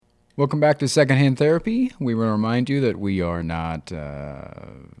Welcome back to Secondhand Therapy. We want to remind you that we are not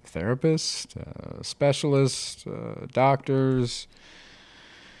therapists, specialists, doctors.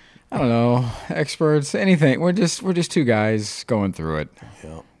 I don't know, experts, anything. We're just two guys going through it.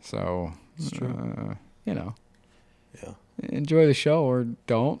 Yeah, So, it's true. Yeah, enjoy the show or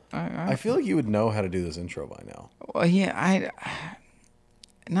don't. I feel like you would know how to do this intro by now. Well, yeah,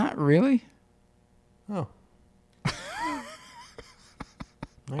 not really. Oh.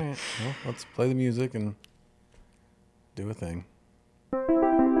 All right. Well, let's play the music and do a thing.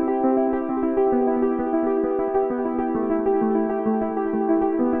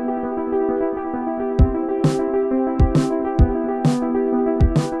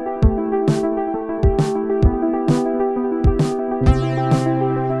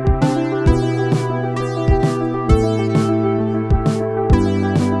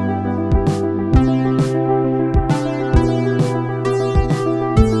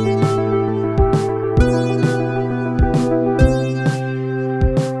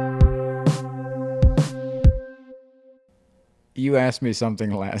 You asked me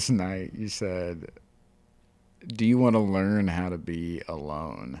something last night. You said, "Do you want to learn how to be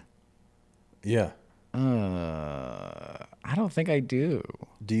alone?" Yeah. I don't think I do.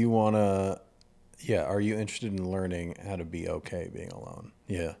 Do you want to... Yeah, are you interested in learning how to be okay being alone?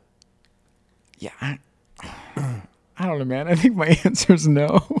 Yeah. Yeah, I don't know, man. I think my answer is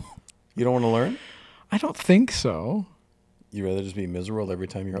no. You don't want to learn? I don't think so. You'd rather just be miserable every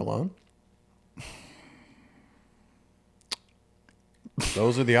time you're alone?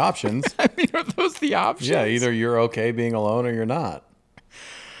 Those are the options. I mean, are those the options? Yeah, either you're okay being alone or you're not.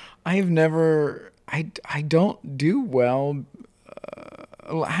 I've never... I don't do well.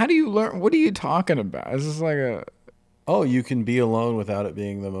 How do you learn? What are you talking about? Is this like a... Oh, you can be alone without it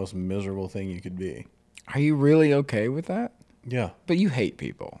being the most miserable thing you could be. Are you really okay with that? Yeah. But you hate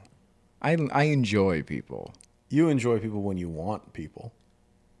people. I enjoy people. You enjoy people when you want people.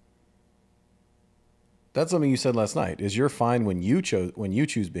 That's something you said last night. Is you're fine when you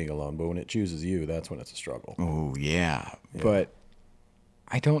choose being alone, but when it chooses you, that's when it's a struggle. Oh, yeah. But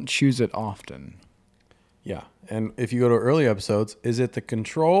I don't choose it often. Yeah. And if you go to early episodes, is it the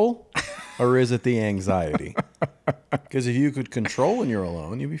control or is it the anxiety? Because if you could control when you're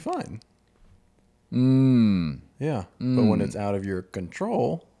alone, you'd be fine. Yeah. But when it's out of your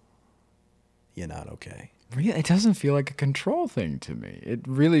control, you're not okay. Really, it doesn't feel like a control thing to me. It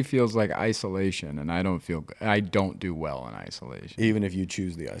really feels like isolation, and I don't do well in isolation. Even if you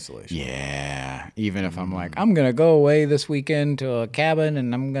choose the isolation. Yeah. Even if I'm like, I'm going to go away this weekend to a cabin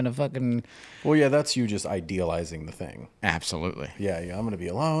and I'm going to fucking... Well, yeah, that's you just idealizing the thing. Absolutely. Yeah, I'm going to be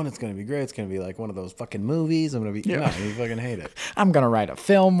alone. It's going to be great. It's going to be like one of those fucking movies. I'm going to be... No, you fucking hate it. I'm going to write a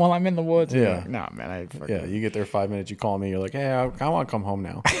film while I'm in the woods. Yeah. Like, no, man. Yeah, you get there 5 minutes, you call me, you're like, hey, I want to come home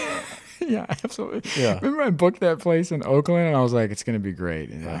now. Yeah, absolutely. Yeah. Remember I booked that place in Oakland and I was like, it's going to be great.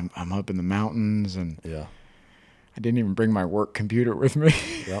 And I'm up in the mountains and I didn't even bring my work computer with me.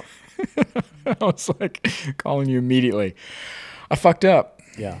 Yep. I was like calling you immediately. I fucked up.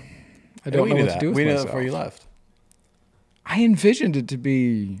 Yeah. I don't know what to do with we knew myself. that before you left. I envisioned it to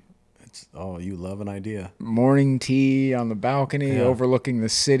be you love an idea. morning tea on the balcony overlooking the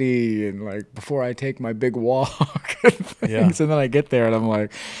city and like before I take my big walk and things. And then I get there and I'm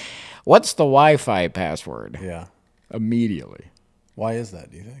like, what's the Wi-Fi password? Yeah. Immediately. Why is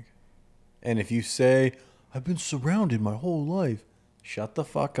that, do you think? And if you say, I've been surrounded my whole life, shut the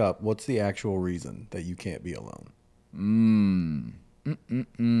fuck up. What's the actual reason that you can't be alone?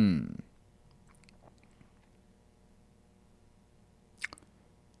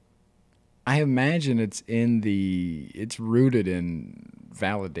 I imagine it's rooted in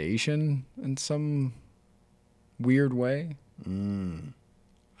validation in some weird way.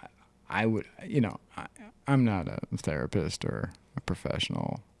 I would, I'm not a therapist or a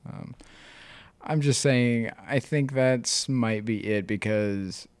professional. I'm just saying, I think that's might be it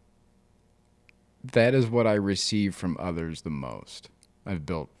because that is what I receive from others the most. I've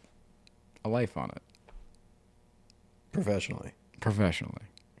built a life on it. Professionally.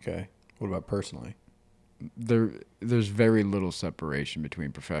 Okay. What about personally? There's very little separation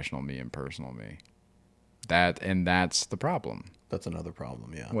between professional me and personal me. That's the problem. That's another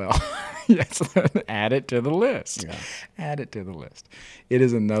problem, yeah. Well, yes, add it to the list. Yeah. Add it to the list. It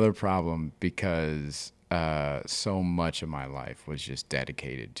is another problem because so much of my life was just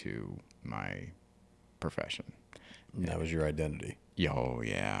dedicated to my profession. And that was your identity. Oh,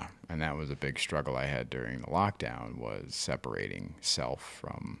 yeah. And that was a big struggle I had during the lockdown was separating self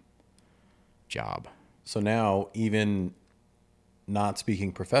from job. So now, even not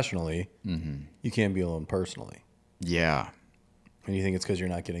speaking professionally, you can't be alone personally. Yeah. And you think it's because you're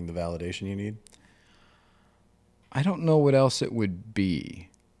not getting the validation you need? I don't know what else it would be.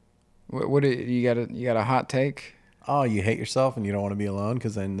 You got a hot take? Oh, you hate yourself and you don't want to be alone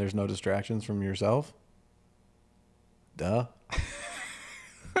because then there's no distractions from yourself? Duh.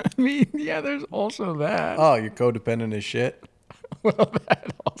 I mean, yeah, there's also that. Oh, you're codependent as shit. Well,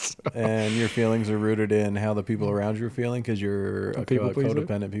 that also. And your feelings are rooted in how the people around you are feeling because you're a people pleaser?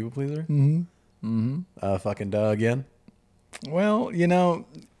 codependent people pleaser? Mm-hmm. Fucking duh again. Well, when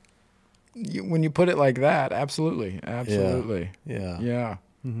you put it like that, absolutely. Yeah. Yeah.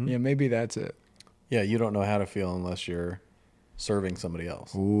 Yeah, maybe that's it. Yeah, you don't know how to feel unless you're serving somebody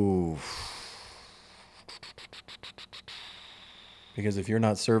else. Ooh. Because if you're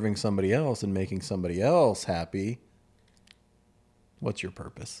not serving somebody else and making somebody else happy, what's your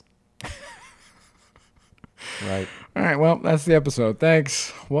purpose? Right. All right, well, that's the episode.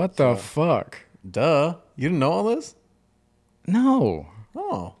 Thanks. What the fuck? Duh. You didn't know all this? No.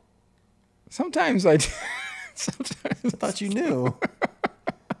 Oh. Sometimes I I thought you knew.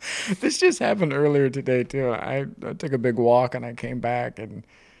 This just happened earlier today, too. I took a big walk and I came back and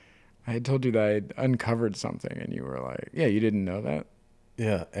I had told you that I had uncovered something and you were like, yeah, you didn't know that?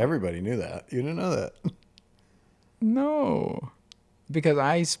 Yeah, everybody knew that. You didn't know that. No. Because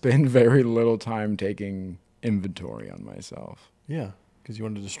I spend very little time taking inventory on myself. Yeah, because you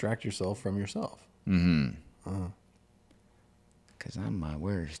want to distract yourself from yourself. Mm-hmm. Because I'm my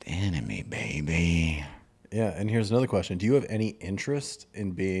worst enemy, baby. Yeah, and here's another question. Do you have any interest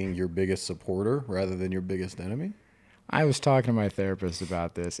in being your biggest supporter rather than your biggest enemy? I was talking to my therapist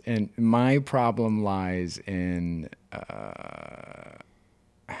about this, and my problem lies in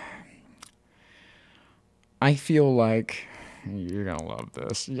I feel like you're going to love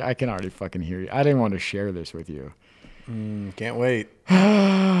this. I can already fucking hear you. I didn't want to share this with you. Can't wait.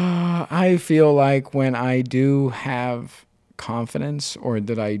 I feel like when I do have confidence or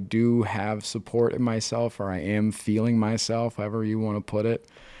that I do have support in myself or I am feeling myself, however you want to put it,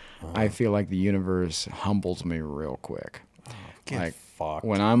 I feel like the universe humbles me real quick. Get fucked.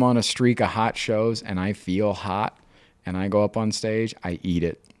 When I'm on a streak of hot shows and I feel hot and I go up on stage, I eat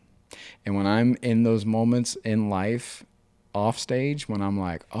it. And when I'm in those moments in life off stage, when I'm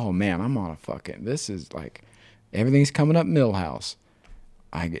like, oh man, I'm on a fucking, this is like, everything's coming up Millhouse.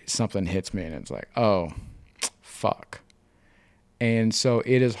 Something hits me and it's like, oh, fuck. And so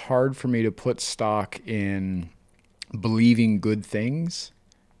it is hard for me to put stock in believing good things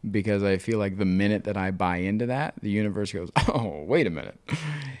because I feel like the minute that I buy into that, the universe goes, oh, wait a minute.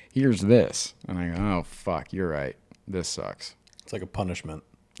 Here's this. And I go, oh, fuck, you're right. This sucks. It's like a punishment.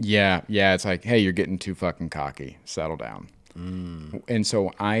 Yeah. It's like, hey, you're getting too fucking cocky. Settle down. And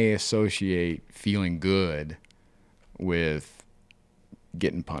so I associate feeling good with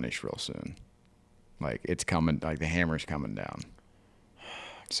getting punished real soon. Like it's coming, like the hammer's coming down.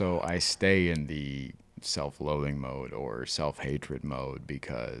 So I stay in the self-loathing mode or self-hatred mode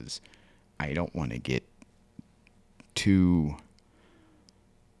because I don't want to get too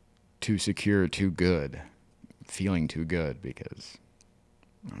secure, too good, feeling too good because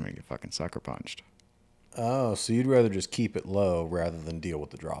I'm going to get fucking sucker punched. Oh, so you'd rather just keep it low rather than deal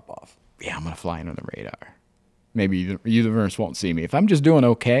with the drop-off. Yeah, I'm going to fly under the radar. Maybe the universe won't see me. If I'm just doing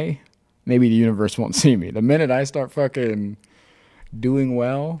okay, maybe the universe won't see me. The minute I start fucking doing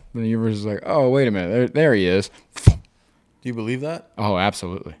well, then the universe is like, oh, wait a minute. There he is. Do you believe that? Oh,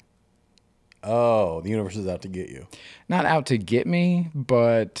 absolutely. Oh, the universe is out to get you. Not out to get me,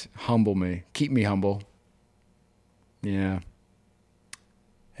 but humble me. Keep me humble. Yeah.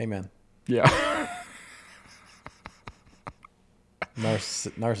 Hey, man. Yeah.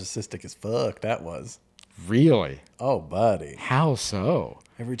 Narcissistic as fuck, that was. Really? Oh, buddy. How so?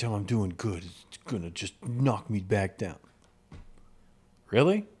 Every time I'm doing good, it's going to just knock me back down.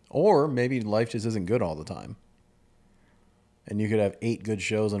 Really? Or maybe life just isn't good all the time. And you could have 8 good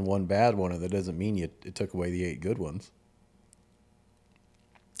shows and 1 bad one, and that doesn't mean it took away the 8 good ones.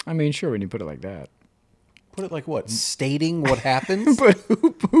 I mean, sure, when you put it like that. Put it like what? Stating what happens? But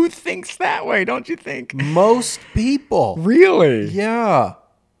who thinks that way, don't you think? Most people. Really? Yeah.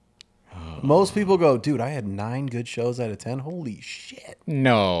 Most people go, dude, I had 9 good shows out of 10. Holy shit.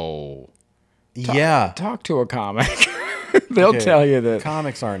 No. Yeah. Talk to a comic. They'll tell you that.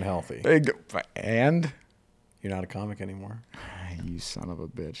 Comics aren't healthy. And? You're not a comic anymore. You son of a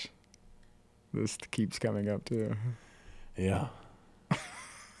bitch. This keeps coming up too. Yeah.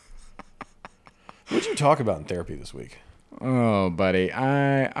 What'd you talk about in therapy this week? Oh, buddy.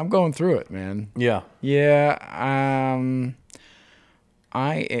 I'm going through it, man. Yeah. Yeah.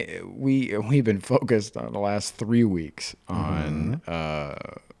 We've been focused on the last 3 weeks on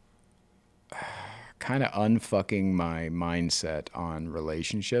kind of unfucking my mindset on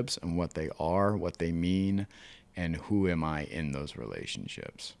relationships and what they are, what they mean, and who am I in those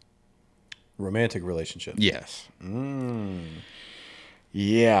relationships. Romantic relationships. Yes.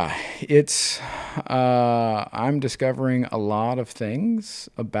 Yeah, it's I'm discovering a lot of things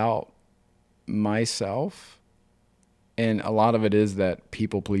about myself, and a lot of it is that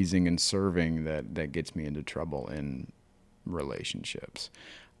people pleasing and serving that gets me into trouble in relationships.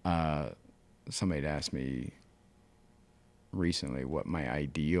 Somebody had asked me recently what my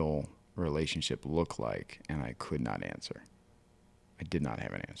ideal relationship looked like, and I could not answer. I did not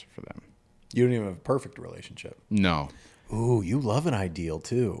have an answer for them. You don't even have a perfect relationship. No. Ooh, you love an ideal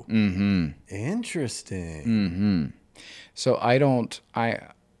too. Mm-hmm. Interesting. Mm-hmm. So I don't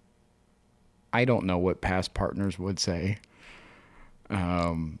know what past partners would say.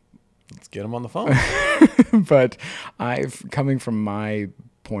 Let's get them on the phone. But coming from my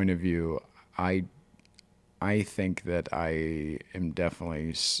point of view, I think that I am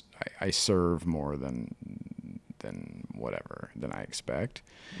definitely, I serve more than I expect.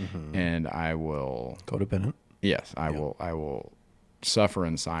 Mm-hmm. And I will codependent. Yes, I will suffer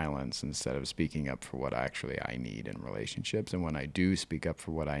in silence instead of speaking up for what actually I need in relationships. And when I do speak up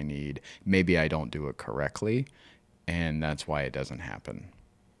for what I need, maybe I don't do it correctly, and that's why it doesn't happen.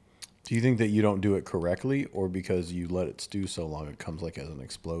 Do you think that you don't do it correctly, or because you let it stew so long it comes like as an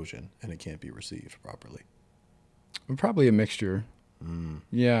explosion and it can't be received properly? Probably a mixture.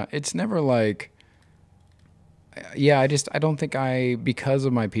 Yeah, it's never like... Yeah, I don't think because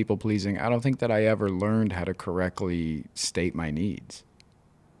of my people pleasing, I don't think that I ever learned how to correctly state my needs,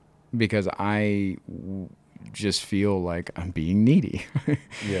 because I just feel like I'm being needy.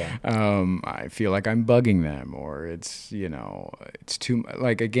 Yeah. I feel like I'm bugging them, or it's too,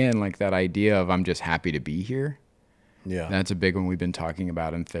 like, again, like that idea of I'm just happy to be here. Yeah. That's a big one we've been talking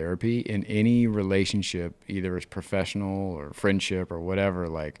about in therapy. In any relationship, either it's professional or friendship or whatever,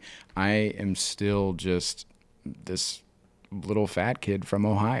 like, I am still just this little fat kid from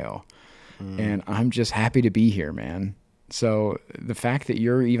Ohio, and I'm just happy to be here, man. So the fact that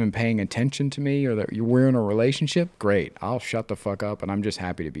you're even paying attention to me, or that we're in a relationship, great. I'll shut the fuck up, and I'm just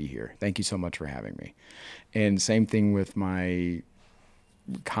happy to be here. Thank you so much for having me. And same thing with my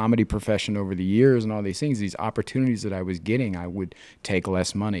comedy profession over the years and all these things, these opportunities that I was getting, I would take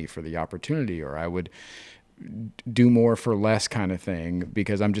less money for the opportunity, or I would do more for less kind of thing,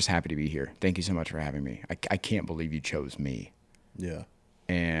 because I'm just happy to be here. Thank you so much for having me. I can't believe you chose me. Yeah.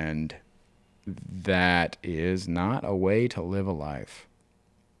 And that is not a way to live a life.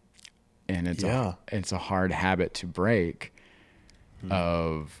 And it's a hard habit to break,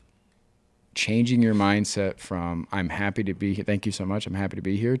 of changing your mindset from I'm happy to be here, thank you so much, I'm happy to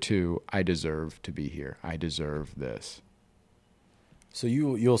be here, to I deserve to be here. I deserve this. So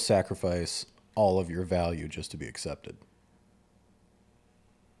you'll sacrifice all of your value just to be accepted.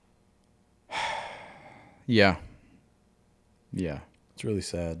 Yeah. Yeah. It's really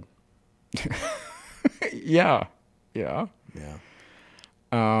sad. Yeah. Yeah. Yeah.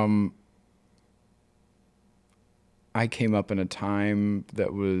 I came up in a time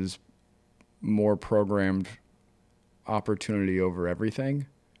that was more programmed opportunity over everything.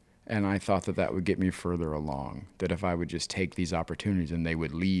 And I thought that would get me further along, that if I would just take these opportunities and they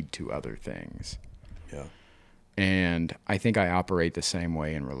would lead to other things. Yeah. And I think I operate the same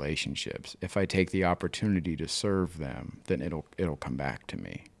way in relationships. If I take the opportunity to serve them, then it'll come back to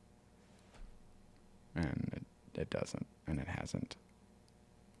me. And it doesn't, and it hasn't.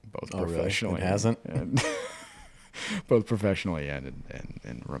 Both professionally. Really? It hasn't? And both professionally and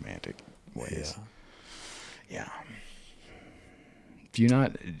in romantic ways. Yeah. Do you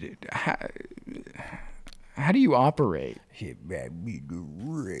not... How do you operate?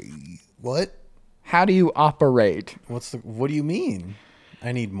 What? How do you operate? What do you mean?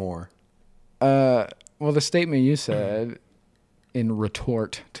 I need more. Well, the statement you said in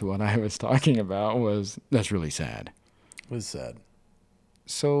retort to what I was talking about was, that's really sad. What is sad?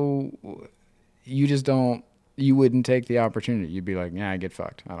 So you wouldn't take the opportunity. You'd be like, yeah, get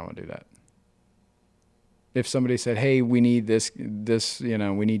fucked. I don't want to do that. If somebody said, hey, we need this, we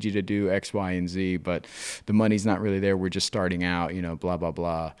need you to do X, Y, and Z, but the money's not really there. We're just starting out, blah, blah,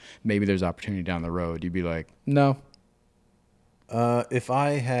 blah. Maybe there's opportunity down the road. You'd be like, no. If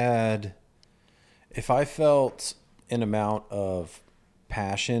I felt an amount of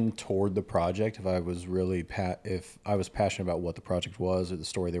passion toward the project, if I was passionate about what the project was or the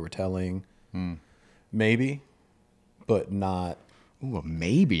story they were telling, maybe, but not. Ooh,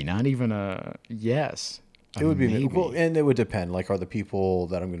 maybe, not even a yes. It would be well, and it would depend. Like, are the people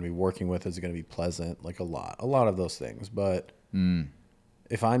that I'm going to be working with, is it going to be pleasant? Like a lot of those things. But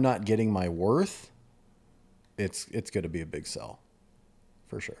if I'm not getting my worth, it's going to be a big sell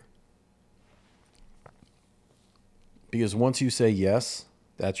for sure. Because once you say yes,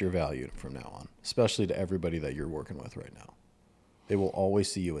 that's your value from now on, especially to everybody that you're working with right now. They will always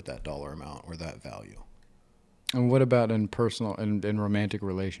see you at that dollar amount or that value. And what about in personal and in romantic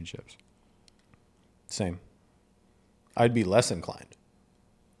relationships? Same. I'd be less inclined.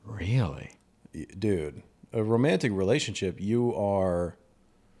 Really? Dude, a romantic relationship, you're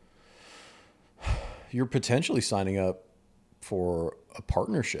potentially signing up for a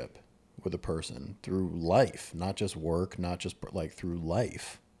partnership with a person through life, not just work, not just like through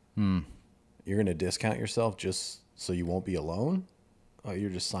life. You're going to discount yourself just so you won't be alone? Oh,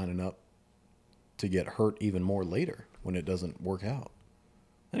 you're just signing up to get hurt even more later when it doesn't work out.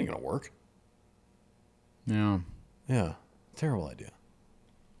 That ain't going to work. Yeah. Yeah. Terrible idea.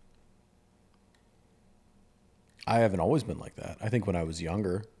 I haven't always been like that. I think when I was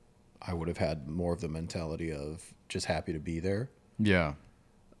younger, I would have had more of the mentality of just happy to be there. Yeah.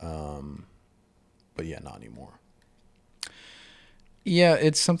 But yeah, not anymore. Yeah,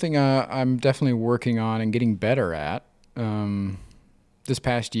 it's something I'm definitely working on and getting better at. This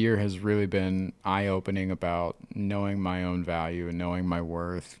past year has really been eye-opening about knowing my own value and knowing my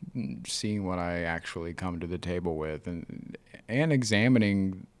worth, seeing what I actually come to the table with, and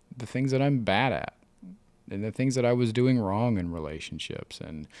examining the things that I'm bad at and the things that I was doing wrong in relationships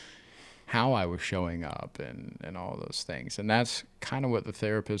and how I was showing up and all those things. And that's kind of what the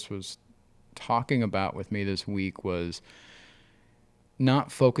therapist was talking about with me this week, was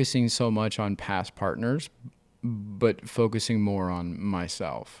not focusing so much on past partners, but focusing more on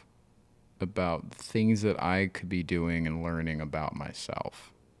myself, about things that I could be doing and learning about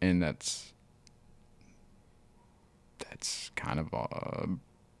myself. And that's kind of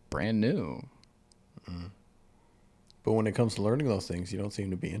brand new. But when it comes to learning those things, you don't seem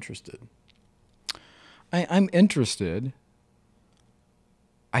to be interested. I'm interested.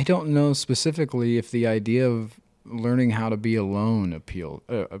 I don't know specifically if the idea of learning how to be alone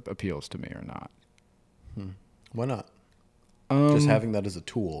appeals to me or not. Why not? Just having that as a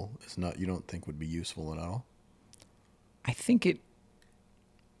tool is not, you don't think would be useful at all? I think it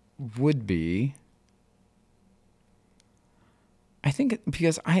would be. I think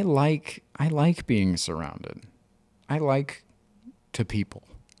because I like being surrounded. I like to people,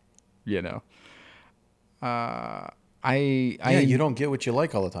 you know. You don't get what you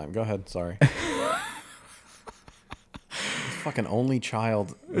like all the time. Go ahead. Sorry. Fucking only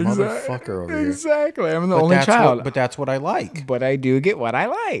child motherfucker over here. Exactly. I'm the only child. But that's what I like. But I do get what I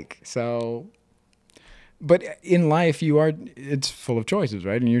like. So, but in life, it's full of choices,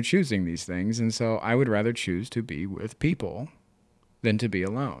 right? And you're choosing these things. And so I would rather choose to be with people than to be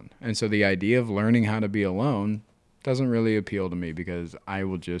alone. And so the idea of learning how to be alone doesn't really appeal to me, because I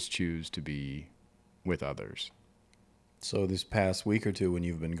will just choose to be with others. So this past week or two, when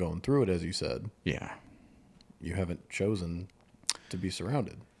you've been going through it, as you said, Yeah. you haven't chosen to be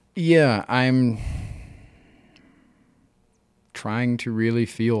surrounded. Yeah, I'm trying to really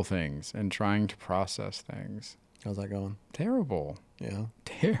feel things and trying to process things. How's that going? Terrible. Yeah.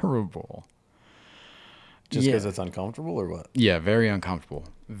 Terrible. Just because it's uncomfortable or what? Yeah, very uncomfortable.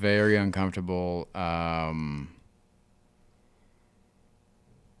 Very uncomfortable. A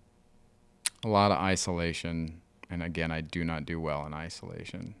lot of isolation. And again, I do not do well in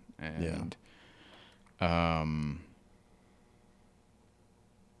isolation. And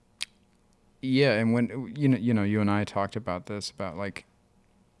and when you and I talked about this, about like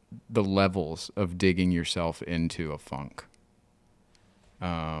the levels of digging yourself into a funk.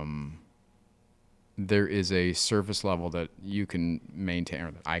 There is a surface level that you can maintain,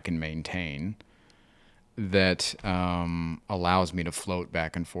 or that I can maintain, that allows me to float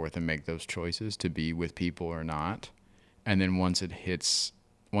back and forth and make those choices to be with people or not. And then once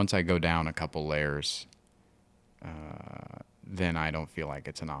I go down a couple layers, then I don't feel like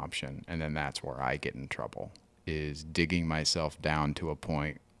it's an option. And then that's where I get in trouble, is digging myself down to a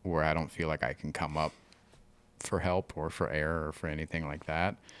point where I don't feel like I can come up for help or for air or for anything like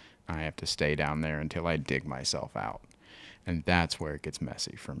that. I have to stay down there until I dig myself out. And that's where it gets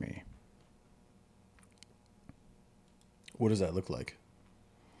messy for me. What does that look like?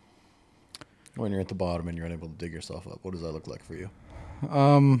 When you're at the bottom and you're unable to dig yourself up, what does that look like for you?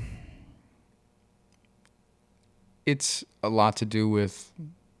 It's a lot to do with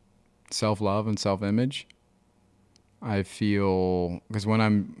self-love and self-image. I feel, because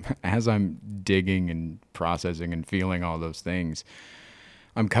as I'm digging and processing and feeling all those things,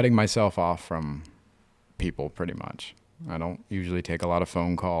 I'm cutting myself off from people pretty much. I don't usually take a lot of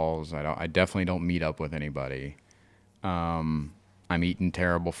phone calls. I definitely don't meet up with anybody. I'm eating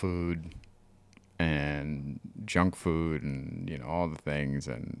terrible food and junk food and, all the things.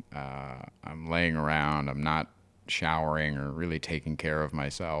 And I'm laying around. I'm not showering or really taking care of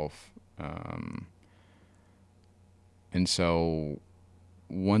myself. And so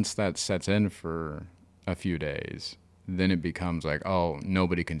once that sets in for a few days, then it becomes like, oh,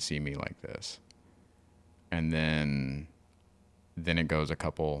 nobody can see me like this. And then it goes a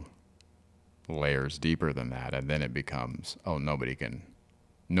couple layers deeper than that. And then it becomes, oh, nobody's going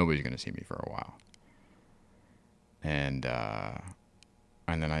to see me for a while. And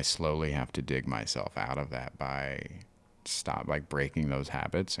then I slowly have to dig myself out of that by breaking those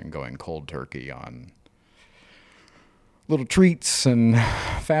habits and going cold turkey on little treats and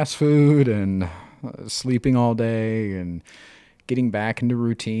fast food and sleeping all day and getting back into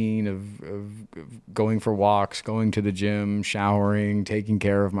routine of going for walks, going to the gym, showering, taking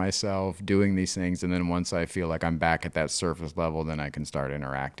care of myself, doing these things. And then once I feel like I'm back at that surface level, then I can start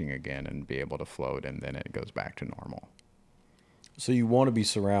interacting again and be able to float, and then it goes back to normal. So you want to be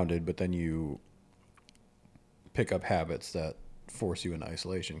surrounded, but then you pick up habits that force you into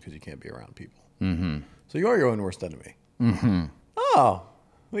isolation because you can't be around people. Mm-hmm. So you are your own worst enemy. Mm-hmm. Oh,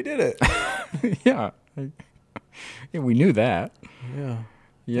 we did it. Yeah. Yeah, we knew that. Yeah.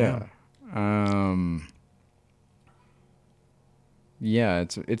 Yeah. Yeah,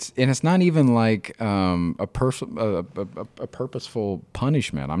 it's not even like a purposeful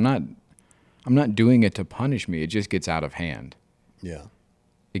punishment. I'm not doing it to punish me. It just gets out of hand. Yeah.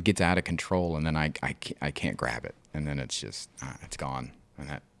 It gets out of control, and then I can't grab it, and then it's just it's gone, and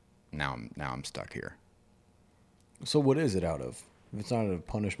that now I'm stuck here. So what is it out of? If it's not out of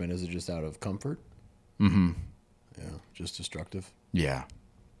punishment, is it just out of comfort? Mm-hmm. Yeah, just destructive. Yeah.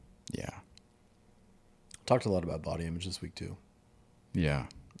 Yeah. Talked a lot about body image this week too. Yeah.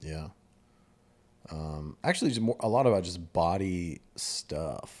 Yeah. Actually, just a lot about just body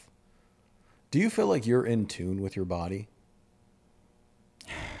stuff. Do you feel like you're in tune with your body?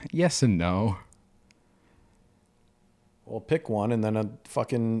 Yes and no. Well, pick one and then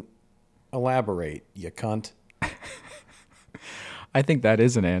fucking elaborate, you cunt. I think that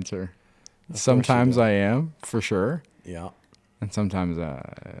is an answer. Sometimes I am, for sure. Yeah. And sometimes, no,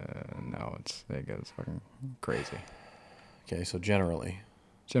 it goes fucking crazy. Okay, so generally.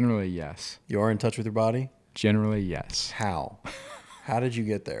 Generally, yes. You are in touch with your body? Generally, yes. How? How did you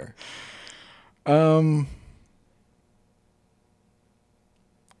get there? I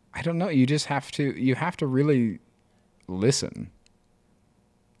don't know. You have to really listen.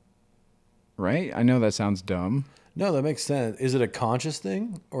 Right? I know that sounds dumb. No, that makes sense. Is it a conscious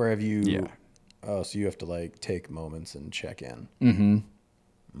thing, or have you? Yeah. Oh, so you have to like take moments and check in.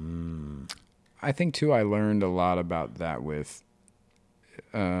 Mm-hmm. I think too. I learned a lot about that with,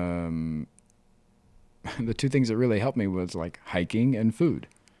 the two things that really helped me was like hiking and food.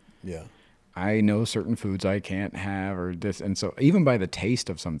 Yeah. I know certain foods I can't have or this. And so even by the taste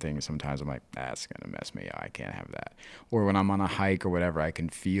of something, sometimes I'm like, that's going to mess me up. I can't have that. Or when I'm on a hike or whatever, I can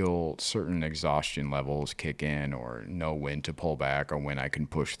feel certain exhaustion levels kick in or know when to pull back or when I can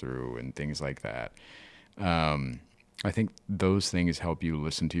push through and things like that. I think those things help you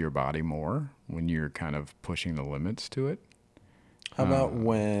listen to your body more when you're kind of pushing the limits to it. How about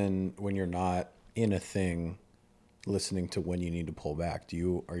when you're not in a thing, listening to when you need to pull back?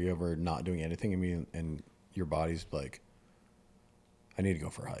 Are you ever not doing anything? I mean, and your body's like, I need to go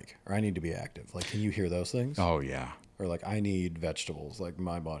for a hike or I need to be active. Like, can you hear those things? Oh yeah. Or like, I need vegetables. Like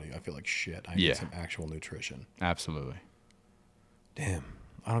my body, I feel like shit. I need some actual nutrition. Absolutely. Damn.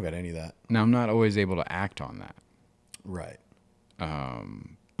 I don't got any of that. Now I'm not always able to act on that. Right.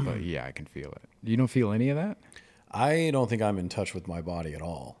 But yeah, I can feel it. You don't feel any of that? I don't think I'm in touch with my body at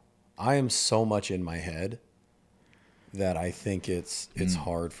all. I am so much in my head that I think it's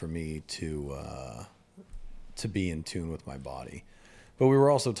hard for me to be in tune with my body. But we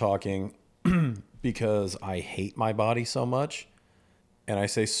were also talking because I hate my body so much and I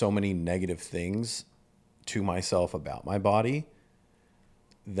say so many negative things to myself about my body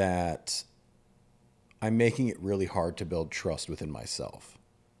that I'm making it really hard to build trust within myself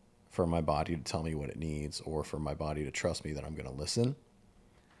for my body to tell me what it needs or for my body to trust me that I'm going to listen.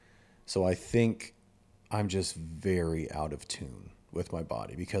 So I think I'm just very out of tune with my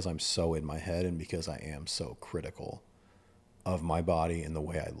body because I'm so in my head and because I am so critical of my body and the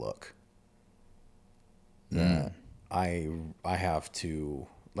way I look. That I have to,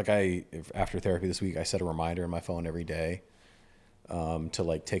 like after therapy this week, I set a reminder in my phone every day to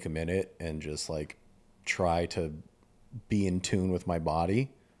like take a minute and just like try to be in tune with my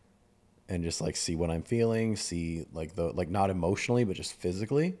body and just like see what I'm feeling, see like not emotionally, but just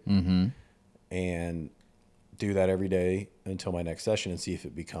physically. Mm-hmm. And do that every day until my next session and see if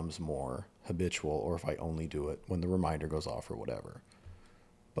it becomes more habitual or if I only do it when the reminder goes off or whatever.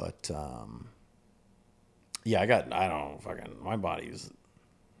 But yeah, I don't know, fucking my body's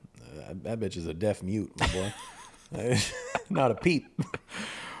that bitch is a deaf mute, my boy. Not a peep.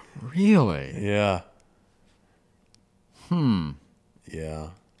 Really? Yeah. Yeah.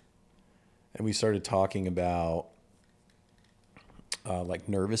 And we started talking about like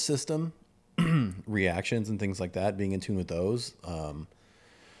nervous system reactions and things like that, being in tune with those.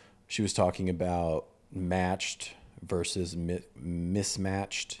 She was talking about matched versus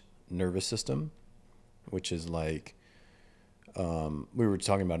mismatched nervous system, which is like we were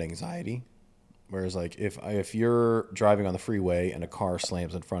talking about anxiety. Whereas like if you're driving on the freeway and a car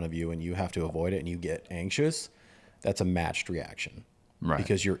slams in front of you and you have to avoid it and you get anxious, that's a matched reaction. Right.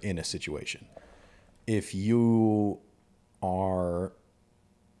 Because you're in a situation. If you are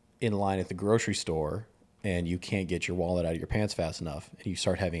in line at the grocery store and you can't get your wallet out of your pants fast enough and you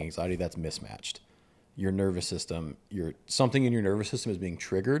start having anxiety, that's mismatched. Your nervous system, something in your nervous system is being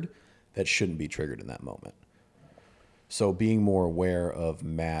triggered that shouldn't be triggered in that moment. So being more aware of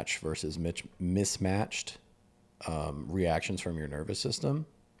match versus mismatched reactions from your nervous system.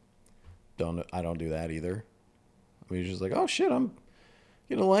 I don't do that either. I mean, you're just like, oh shit, I'm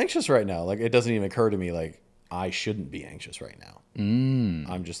getting a little anxious right now. Like, it doesn't even occur to me like I shouldn't be anxious right now.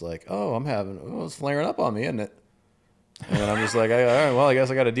 I'm just like, it's flaring up on me, isn't it? And then I'm just like, all right, well, I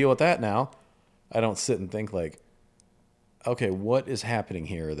guess I got to deal with that now. I don't sit and think like, okay, what is happening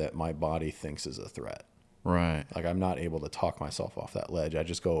here that my body thinks is a threat? Right. Like, I'm not able to talk myself off that ledge. I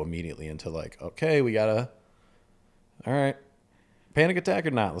just go immediately into like, okay, all right, panic attack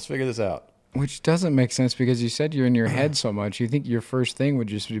or not, let's figure this out. Which doesn't make sense because you said you're in your head so much. You think your first thing would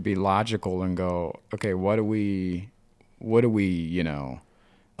just be logical and go, okay, what do we, anxious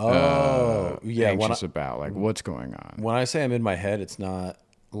about? Like, what's going on? When I say I'm in my head, it's not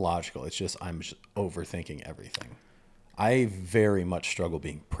logical. It's just I'm just overthinking everything. I very much struggle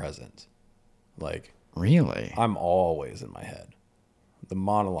being present. Like, really? I'm always in my head. The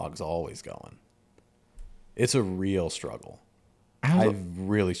monologue's always going. It's a real struggle. I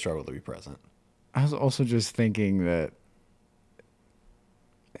really struggle to be present. I was also just thinking that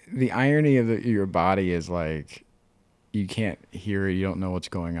the irony of your body is like you can't hear it, you don't know what's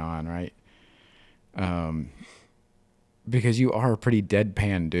going on, right? Because you are a pretty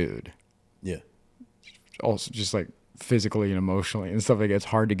deadpan dude. Yeah. Also, just like physically and emotionally and stuff like that. It's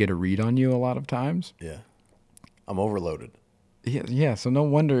hard to get a read on you a lot of times. Yeah. I'm overloaded. Yeah. So no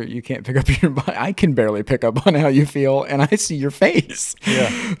wonder you can't pick up your body. I can barely pick up on how you feel, and I see your face.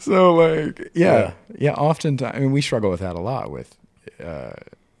 Yeah. So like, yeah. Oftentimes, I mean, we struggle with that a lot with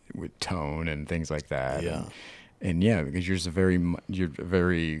tone and things like that. Yeah. And yeah, because you're a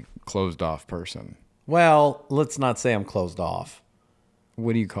very closed off person. Well, let's not say I'm closed off.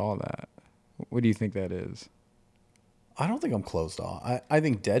 What do you call that? What do you think that is? I don't think I'm closed off. I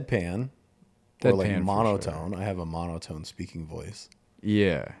think deadpan. Or like monotone. Sure. I have a monotone speaking voice.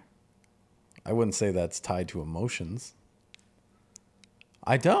 Yeah. I wouldn't say that's tied to emotions.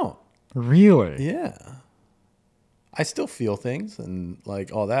 I don't. Really? Yeah. I still feel things and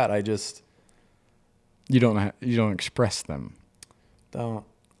like all that. I just you don't express them. Don't.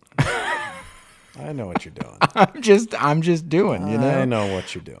 I know what you're doing. I'm just doing, you know. I know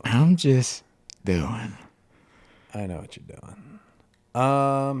what you're doing. I'm just doing. I know what you're doing.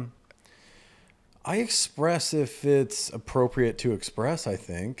 I express if it's appropriate to express, I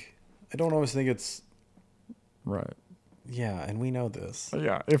think. I don't always think it's right. Yeah, and we know this.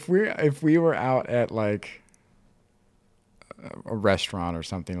 Yeah, if we were out at like a restaurant or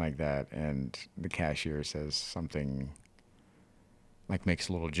something like that and the cashier says something like makes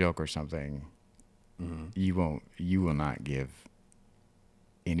a little joke or something, you will not give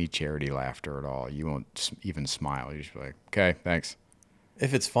any charity laughter at all. You won't even smile. You just be like, "Okay, thanks."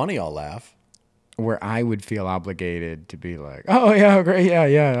 If it's funny, I'll laugh. Where I would feel obligated to be like, oh yeah, great,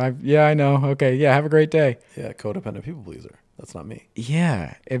 yeah, I know, okay, yeah, have a great day. Yeah, codependent people pleaser. That's not me.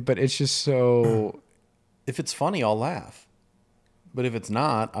 Yeah, but it's just so. If it's funny, I'll laugh. But if it's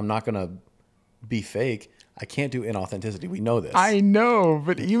not, I'm not gonna be fake. I can't do inauthenticity. We know this. I know,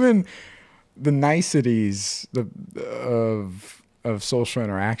 but even the niceties of social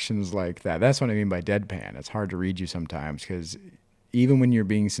interactions like that. That's what I mean by deadpan. It's hard to read you sometimes because. Even when you're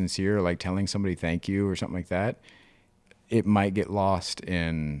being sincere, like telling somebody thank you or something like that, it might get lost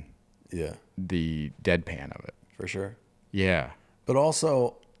in the deadpan of it. For sure. Yeah. But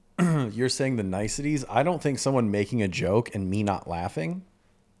also, you're saying the niceties. I don't think someone making a joke and me not laughing,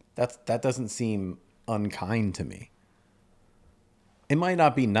 that doesn't seem unkind to me. It might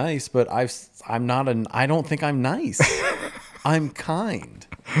not be nice, but I don't think I'm nice. I'm kind.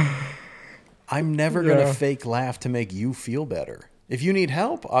 I'm never Yeah. gonna fake laugh to make you feel better. If you need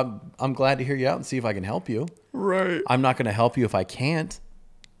help, I'm glad to hear you out and see if I can help you. Right. I'm not gonna help you if I can't,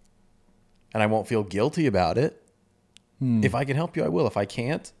 and I won't feel guilty about it. If I can help you, I will. If I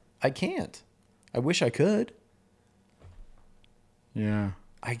can't, I can't. I wish I could. Yeah.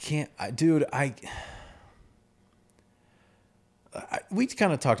 I can't, dude. We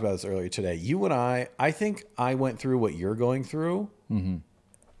kind of talked about this earlier today. You and I think I went through what you're going through in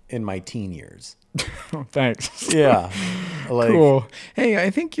my teen years. Oh, thanks. Yeah, like Cool. Hey, I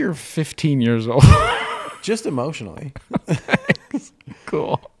think you're 15 years old. just emotionally,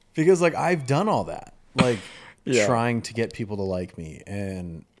 Cool. because like I've done all that, like Yeah. trying to get people to like me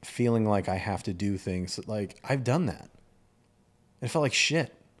and feeling like I have to do things. Like I've done that. It felt like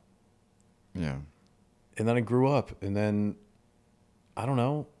shit. Yeah. And then I grew up, and then I don't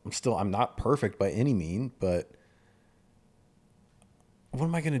know. I'm not perfect by any mean, but what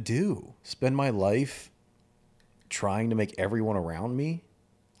am I going to do? Spend my life trying to make everyone around me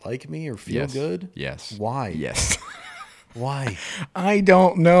like me or feel Yes. good? Yes. Why? Yes. Why? I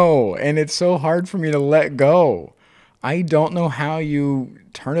don't know. And it's so hard for me to let go. I don't know how you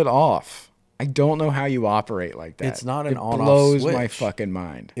turn it off. I don't know how you operate like that. It's not an it on-off blows my switch. fucking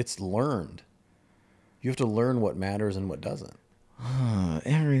mind. It's learned. You have to learn what matters and what doesn't.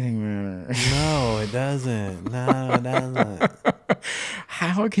 Everything matters. No, it doesn't. No, it doesn't.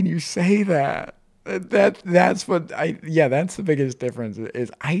 How can you say that? That's what I yeah, that's the biggest difference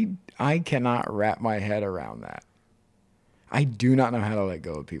is I cannot wrap my head around that. I do not know how to let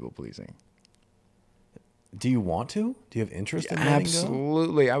go of people pleasing. Do you want to? Do you have interest in letting go?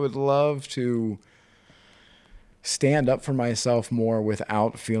 Absolutely. I would love to stand up for myself more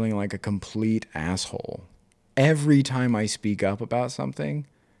without feeling like a complete asshole. Every time I speak up about something,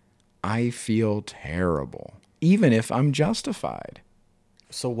 I feel terrible, even if I'm justified.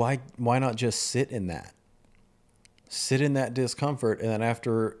 So why not just sit in that? Sit in that discomfort, and then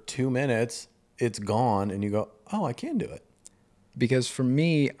after 2 minutes, it's gone, and you go, "Oh, I can do it." Because for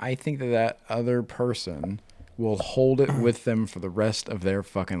me, I think that other person will hold it with them for the rest of their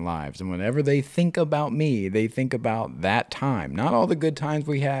fucking lives. And whenever they think about me, they think about that time. Not all the good times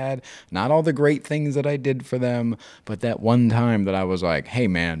we had, not all the great things that I did for them, but that one time that I was like, hey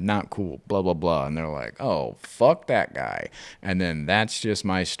man, not cool, blah, blah, blah. And they're like, oh, fuck that guy. And then that's just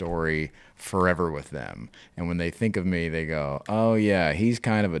my story forever with them. And when they think of me, they go, oh yeah, he's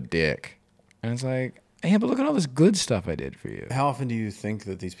kind of a dick. And it's like, yeah, but look at all this good stuff I did for you. How often do you think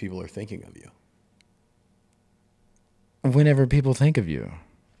that these people are thinking of you? Whenever people think of you.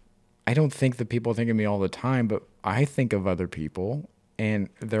 I don't think that people think of me all the time, but I think of other people, and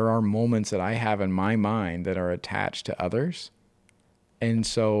there are moments that I have in my mind that are attached to others. And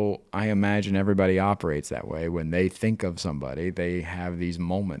so I imagine everybody operates that way. When they think of somebody, they have these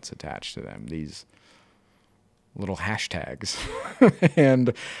moments attached to them, these little hashtags.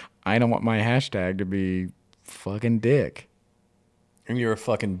 And I don't want my hashtag to be fucking dick. And you're a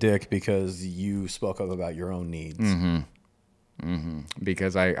fucking dick because you spoke up about your own needs.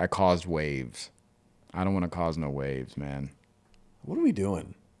 Because I caused waves. I don't want to cause no waves, man. What are we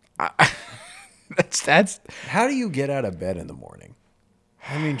doing? That's How do you get out of bed in the morning?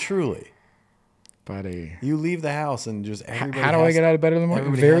 I mean, truly. buddy. You leave the house and just everybody How do I has- get out of bed in the morning?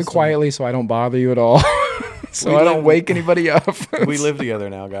 everybody Very has to- quietly, so I don't bother you at all. So We I don't live- wake anybody up. We live together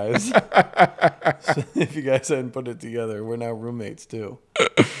now, guys. So if you guys hadn't put it together, we're now roommates too.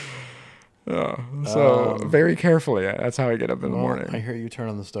 So very carefully. That's how I get up in the Well, morning. I hear you turn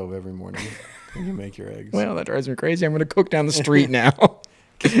on the stove every morning when you make your eggs. Well, that drives me crazy. I'm going to cook down the street now.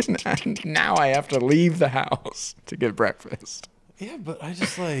 Now I have to leave the house to get breakfast. Yeah, but I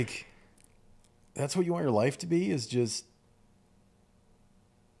just like that's what you want your life to be is just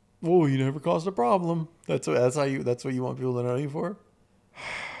oh, you never caused a problem. That's what you want people to know you for?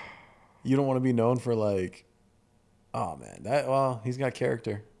 You don't want to be known for like oh man, he's got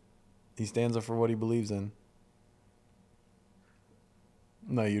character. He stands up for what he believes in.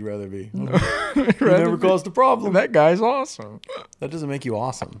 No, you'd rather be. You never caused a problem. That guy's awesome. That doesn't make you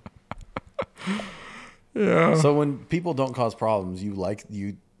awesome. Yeah. So when people don't cause problems,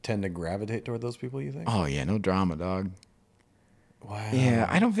 you tend to gravitate toward those people, you think? Oh yeah, no drama, dog. Wow. Yeah,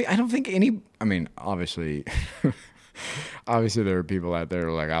 I don't think any. I mean, obviously, obviously there are people out there who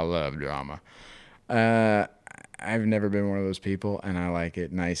are like, I love drama. I've never been one of those people, and I like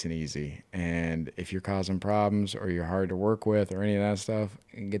it nice and easy. And if you're causing problems or you're hard to work with or any of that stuff,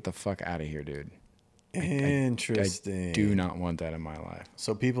 get the fuck out of here, dude. Interesting. I do not want that in my life.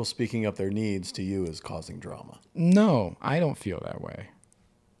 So people speaking up their needs to you is causing drama. No, I don't feel that way.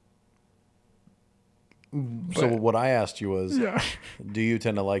 So what I asked you was, Yeah. do you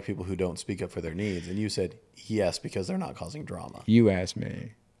tend to like people who don't speak up for their needs? And you said yes, because they're not causing drama. You asked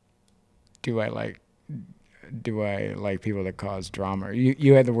me, do I like people that cause drama?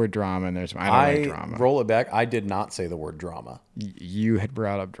 You had the word drama and there's I don't like drama. Roll it back. I did not say the word drama. You had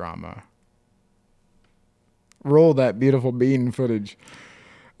brought up drama. Roll that beautiful bean footage.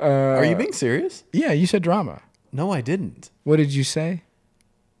 Are you being serious? Yeah, you said drama. No, I didn't. What did you say?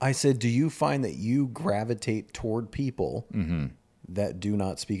 I said, do you find that you gravitate toward people that do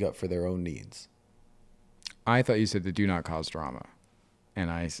not speak up for their own needs? I thought you said that do not cause drama. And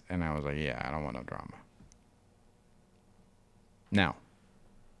I was like, yeah, I don't want no drama. Now,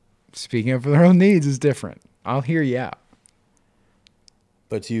 speaking up for their own needs is different. I'll hear you out.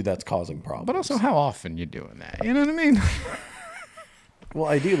 But to you, that's causing problems. But also, how often you doing that? You know what I mean? Well,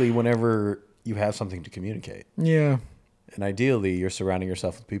 ideally, whenever you have something to communicate. Yeah. And ideally, you're surrounding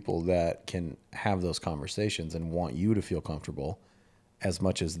yourself with people that can have those conversations and want you to feel comfortable as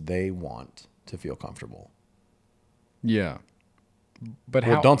much as they want to feel comfortable. Yeah. But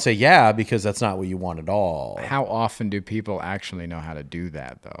Well, don't say yeah, because that's not what you want at all. How often do people actually know how to do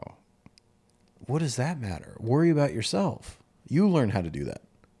that, though? What does that matter? Worry about yourself. You learn how to do that.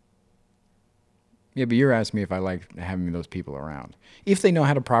 Yeah, but you're asking me if I like having those people around. If they know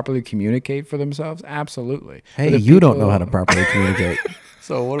how to properly communicate for themselves, absolutely. Hey, you don't know how to properly communicate.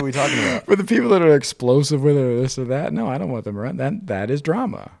 So what are we talking about? For the people that are explosive with it or this or that, no, I don't want them around. That is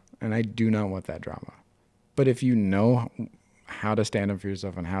drama, and I do not want that drama. But if you know how to stand up for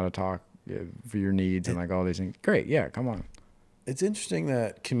yourself and how to talk for your needs and like all these things, great, yeah, come on. It's interesting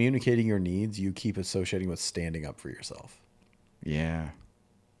that communicating your needs you keep associating with standing up for yourself. Yeah.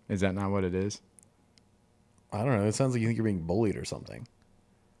 Is that not what it is? I don't know. It sounds like you think you're being bullied or something.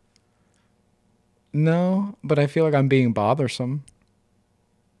 No, but I feel like I'm being bothersome.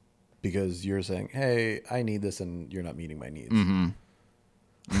 Because you're saying, hey, I need this, and you're not meeting my needs.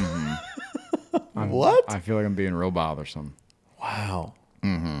 What? I feel like I'm being real bothersome. Wow.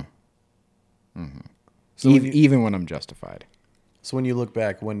 So even when I'm justified. So when you look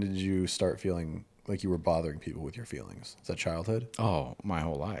back, when did you start feeling like you were bothering people with your feelings? Is that childhood? Oh, my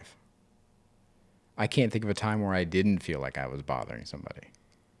whole life. I can't think of a time where I didn't feel like I was bothering somebody.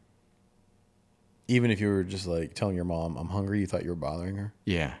 Even if you were just like telling your mom, I'm hungry, you thought you were bothering her?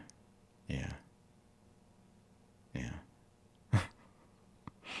 Yeah. Yeah. Yeah.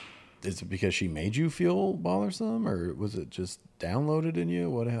 Is it because she made you feel bothersome, or was it just downloaded in you?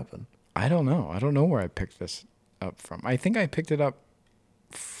 What happened? I don't know. I don't know where I picked this up from. I think I picked it up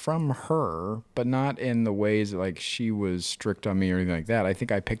from her, but not in the ways like she was strict on me or anything like that. I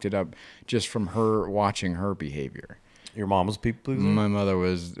think I picked it up just from her watching her behavior. Your mom was a people pleaser? My mother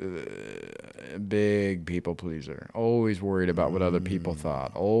was a big people pleaser. Always worried about what other people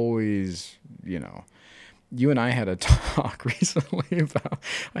thought. Always, You and I had a talk recently about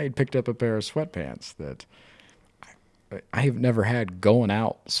I had picked up a pair of sweatpants that I've never had going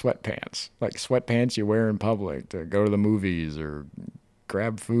out sweatpants. Like sweatpants you wear in public to go to the movies or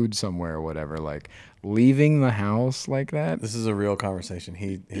grab food somewhere or whatever. Like leaving the house like that. This is a real conversation.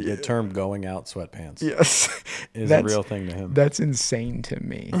 The term going out sweatpants Yes. is a real thing to him. That's insane to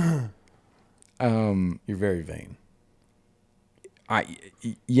me. You're very vain.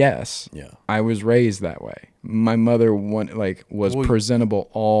 Yes. Yeah. I was raised that way. My mother was presentable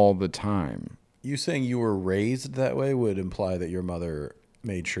all the time. You saying you were raised that way would imply that your mother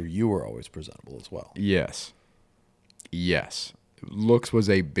made sure you were always presentable as well. Yes. Looks was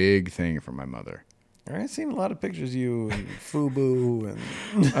a big thing for my mother. I've seen a lot of pictures of you and FUBU and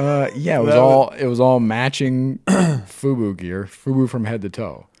yeah, it was all matching FUBU gear, FUBU from head to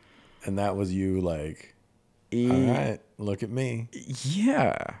toe. And that was you like, all right, look at me.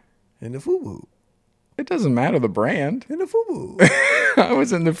 Yeah. In the FUBU. It doesn't matter the brand. In the FUBU. I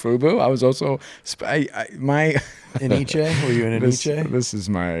was in the FUBU. I was also Eniche? Were you in Eniche? This is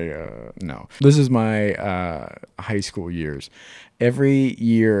my no. This is my high school years. Every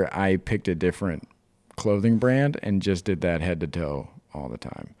year I picked a different clothing brand and just did that head to toe all the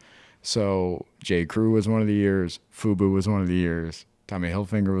time. So J. Crew was one of the years. FUBU was one of the years. Tommy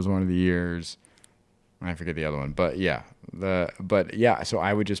Hilfiger was one of the years. I forget the other one, but yeah, so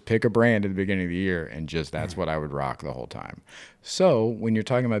I would just pick a brand at the beginning of the year and just that's what I would rock the whole time. So when you're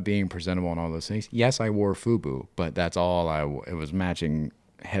talking about being presentable and all those things, yes, I wore FUBU, but that's all it was matching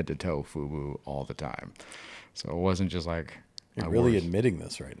head to toe FUBU all the time. So it wasn't just like you're really admitting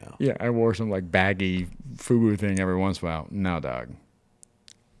this right now. Yeah, I wore some like baggy FUBU thing every once in a while. No, dog.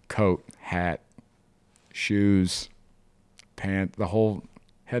 Coat, hat, shoes, pants, the whole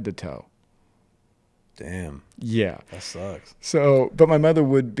head to toe. Damn. Yeah. That sucks. So, but my mother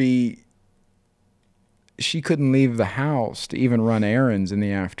would be she couldn't leave the house to even run errands in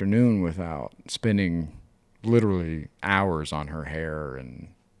the afternoon without spending literally hours on her hair and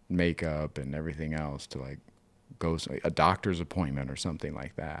makeup and everything else to like go a doctor's appointment or something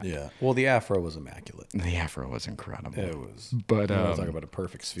like that. Yeah. Well, the afro was immaculate. The afro was incredible. It was. But talk about a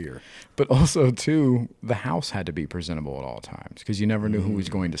perfect sphere. but also too, the house had to be presentable at all times because you never knew who was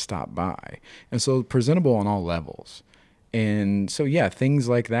going to stop by, and so presentable on all levels. And so yeah, things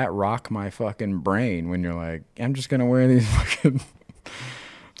like that rock my fucking brain when you're like, I'm just gonna wear these fucking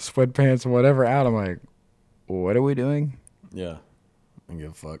sweatpants or whatever out. I'm like, what are we doing? Yeah. I don't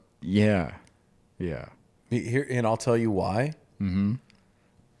give a fuck. Yeah, yeah. Here, and I'll tell you why. Mm-hmm.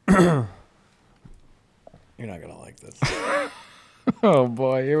 You're not gonna like this. Oh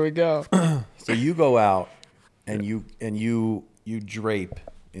boy, here we go. So you go out and you drape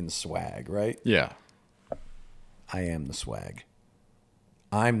in swag, right? Yeah. I am the swag.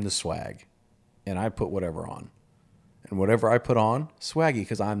 I'm the swag, and I put whatever on, and whatever I put on, swaggy,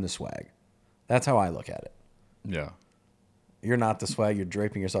 because I'm the swag. That's how I look at it. Yeah. You're not the swag. You're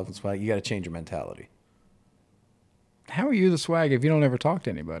draping yourself in swag. You got to change your mentality, How are you the swag if you don't ever talk to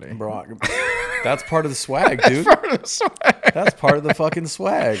anybody? bro. That's part of the swag, dude. Part of the swag. That's part of the fucking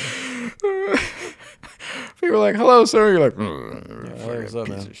swag. People are like, "Hello, sir." You're like, Hey, what's up,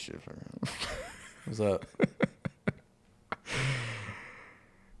 piece man? of shit. What's up?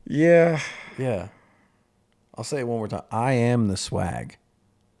 Yeah. Yeah. I'll say it one more time. I am the swag.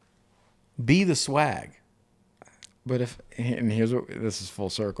 Be the swag. But if, and here's what, this is full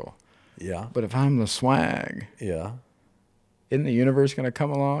circle. Yeah. But if I'm the swag, Yeah. isn't the universe going to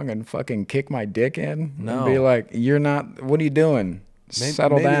come along and fucking kick my dick in? No. And be like, you're not, what are you doing?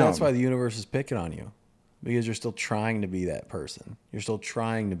 Settle maybe down. that's why the universe is picking on you. Because you're still trying to be that person. You're still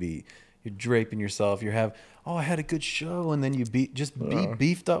trying to be, you're draping yourself. I had a good show. And then you be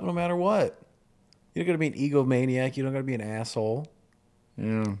beefed up no matter what. You don't got to be an egomaniac. You don't got to be an asshole.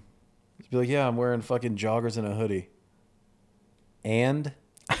 Yeah. Just be like, yeah, I'm wearing fucking joggers and a hoodie. And?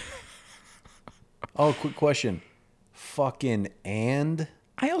 Oh, quick question. Fucking and?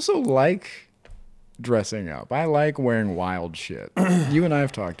 I also like dressing up. I like wearing wild shit. You and I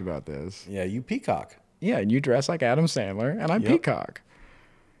have talked about this. Yeah, you peacock. Yeah, and you dress like Adam Sandler, and I'm Yep. Peacock.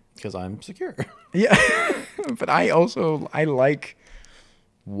 Because I'm secure. Yeah, but I like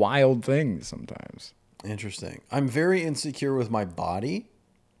wild things sometimes. Interesting. I'm very insecure with my body,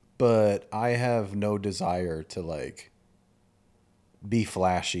 but I have no desire to like be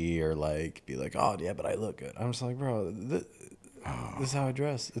flashy or like be like, oh yeah, but I look good. I'm just like, bro, this is how I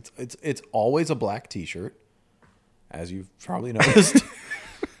dress. It's always a black t-shirt, as you've probably noticed.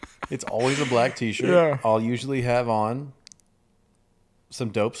 It's always a black t-shirt. Yeah. I'll usually have on some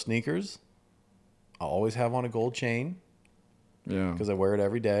dope sneakers. I'll always have on a gold chain Yeah, because I wear it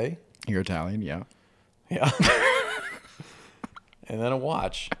every day. you're Italian. Yeah, Yeah. And then a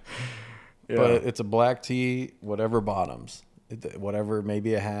watch. yeah. But it's a black tee, whatever bottoms. Whatever,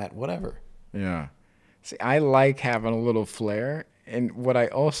 maybe a hat, whatever. Yeah. See, I like having a little flair, and what I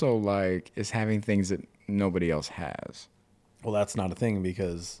also like is having things that nobody else has. Well, that's not a thing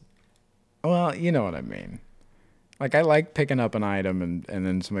because... Well, you know what I mean. Like, I like picking up an item, and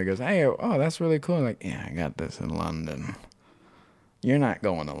then somebody goes, "Hey, oh, that's really cool." I'm like, yeah, I got this in London. You're not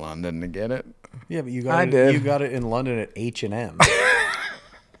going to London to get it. Yeah, but you I got did. You got it in London at H&M.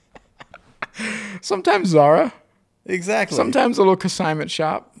 Sometimes Zara. Exactly. Sometimes a little consignment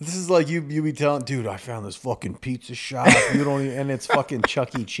shop. This is like you be telling, dude, I found this fucking pizza shop. You don't even, and it's fucking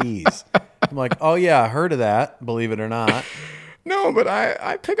Chuck E. Cheese. I'm like, oh yeah, I heard of that, believe it or not. No, but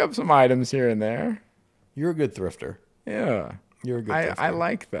I pick up some items here and there. You're a good thrifter. Yeah. You're a good thrifter. I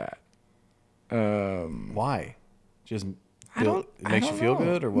like that. Why? Just I don't. it makes I you don't feel know.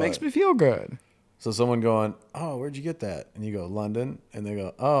 good or what? Makes me feel good. So someone going, oh, where'd you get that? And you go, London. And they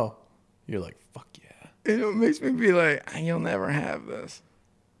go, oh. You're like, fuck yeah. It makes me be like, you'll never have this.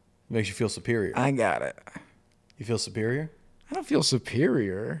 It makes you feel superior. I got it. You feel superior? I don't feel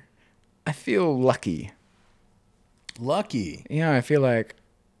superior. I feel lucky. Lucky. Yeah, I feel like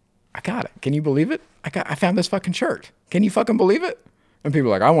I got it. Can you believe it? I found this fucking shirt. Can you fucking believe it? And people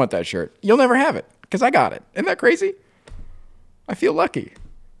are like, I want that shirt. You'll never have it because I got it. Isn't that crazy? I feel lucky.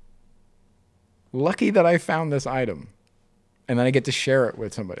 Lucky that I found this item. And then I get to share it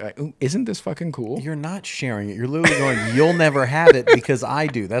with somebody. Like, ooh, isn't this fucking cool? You're not sharing it. You're literally going, you'll never have it because I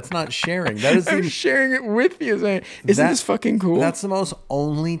do. That's not sharing. That is I'm sharing it with you. Saying, isn't this fucking cool? That's the most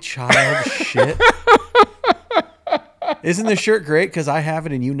only child shit. Isn't this shirt great because I have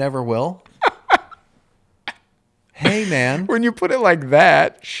it and you never will? Hey, man. When you put it like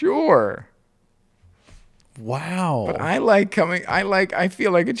that, sure. Wow. But I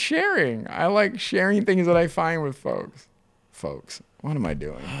feel like it's sharing. I like sharing things that I find with folks. Folks, what am I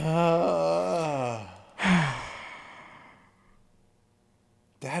doing?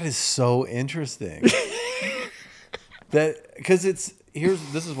 That is so interesting. Because this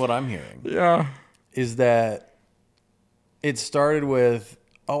is what I'm hearing Yeah. is that it started with,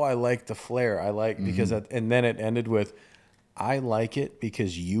 oh, I like the flare. I like because and then it ended with, I like it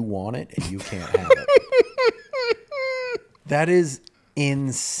because you want it and you can't have it. That is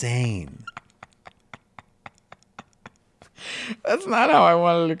insane. That's not how I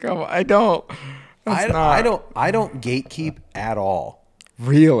wanted to come. I don't. That's not. I don't gatekeep at all.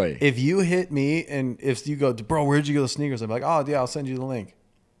 Really. If you hit me and if you go, bro, where'd you get the sneakers? I'm like, oh yeah, I'll send you the link.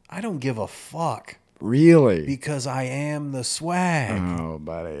 I don't give a fuck Really. because I am the swag. Oh,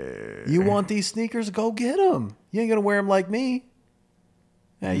 buddy. You want these sneakers? Go get them. You ain't gonna wear them like me.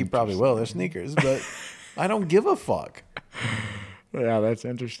 Yeah, you probably will. They're sneakers, but I don't give a fuck. Yeah, that's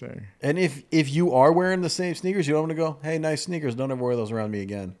interesting. And if you are wearing the same sneakers, you don't want to go, hey, nice sneakers. Don't ever wear those around me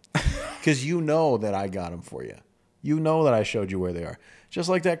again, because you know that I got them for you. You know that I showed you where they are. Just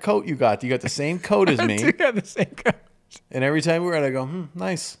like that coat you got. You got the same coat as me. You got the same coat. And every time we were at it, I go,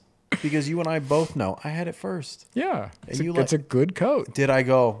 nice. Because you and I both know I had it first. Yeah. And It's a good coat. Did I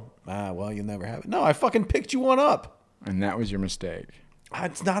go, well, you'll never have it? No, I fucking picked you one up. And that was your mistake.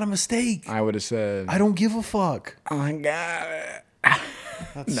 It's not a mistake. I would have said, I don't give a fuck. I got it.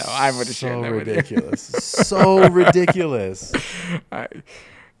 That's No, I would have shared that with you. ridiculous. So ridiculous. I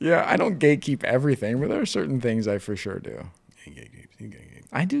don't gatekeep everything, but there are certain things I for sure do.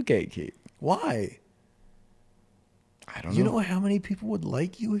 I do gatekeep. Why? I don't know. You know how many people would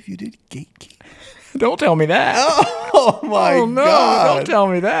like you if you did gatekeep? Don't tell me that. Oh my Oh, no, God. don't tell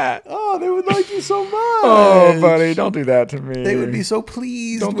me that. Oh, they would like you so much. Oh, buddy, don't do that to me. They would be so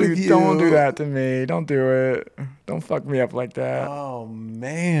pleased with you. Don't do that to me. Don't do it. Don't fuck me up like that. Oh,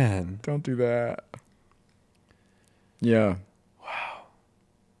 man. Don't do that. Yeah.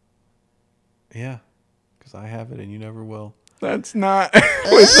 Yeah, because I have it and you never will. That's not.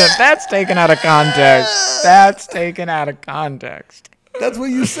 Listen, that's taken out of context. That's taken out of context. That's what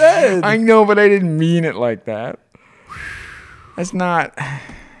you said. I know, but I didn't mean it like that. That's not.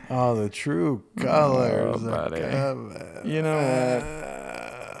 Oh, the true colors. buddy. You know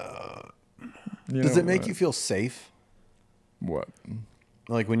what? Does it make you feel safe? What?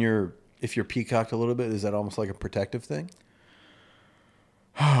 Like if you're peacocked a little bit, is that almost like a protective thing?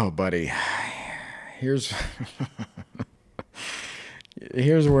 Oh, buddy. Here's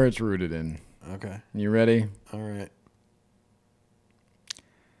where it's rooted in. Okay. You ready? All right.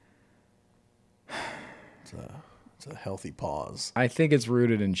 It's a healthy pause. I think it's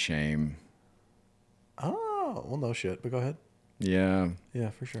rooted in shame. Oh, well, no shit, but go ahead. Yeah. Yeah,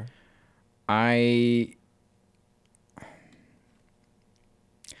 for sure. I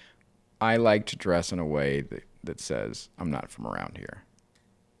like to dress in a way that says I'm not from around here.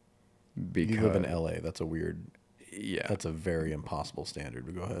 Because You live in LA. That's a very impossible standard,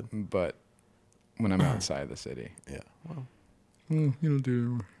 but go ahead. But when I'm outside the city. Yeah. Well, You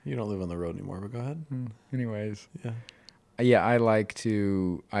don't live on the road anymore, but go ahead. anyways. Yeah. Yeah, I like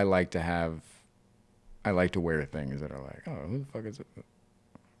to wear things that are like, oh, who the fuck is it?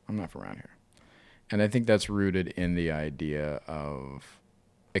 I'm not from around here. And I think that's rooted in the idea of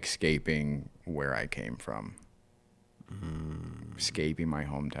escaping where I came from. Escaping my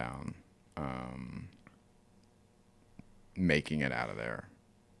hometown. Making it out of there.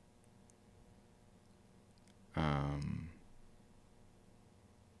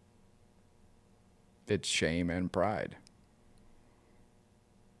 It's shame and pride.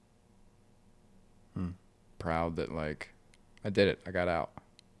 Proud that, like, I did it. I got out.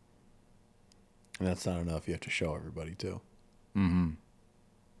 And that's not enough. You have to show everybody, too.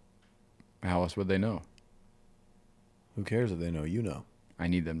 How else would they know? Who cares if they know you know? I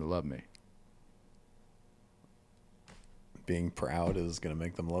need them to love me. Being proud is going to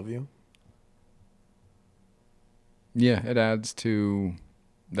make them love you? Yeah, it adds to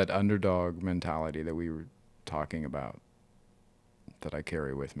that underdog mentality that we were talking about that I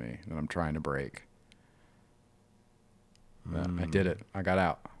carry with me, that I'm trying to break. I did it. I got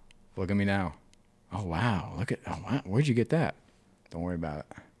out. Look at me now. Oh, wow. Wow. Where'd you get that? Don't worry about it.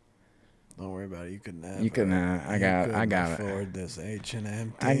 Don't worry about it. You couldn't have. You couldn't. I got it. Afford this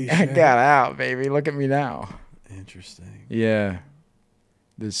H&M I t-shirt. got out, baby. Look at me now. Interesting. Yeah.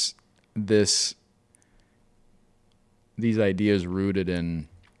 These ideas rooted in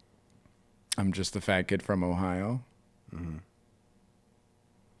I'm just a fat kid from Ohio.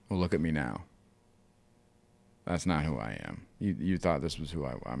 Well, look at me now. That's not who I am. You thought this was who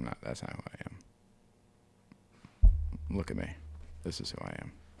I'm not. That's not who I am. look at me. This is who I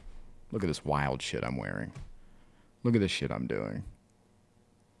am. Look at this wild shit I'm wearing. Look at this shit I'm doing.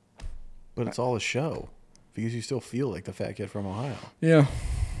 But it's all a show because you still feel like the fat kid from Ohio. Yeah.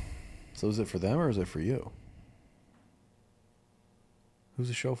 So is it for them or is it for you? Who's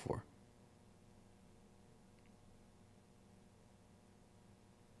the show for?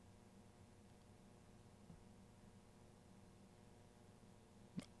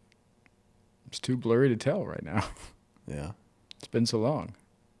 It's too blurry to tell right now. Yeah. It's been so long.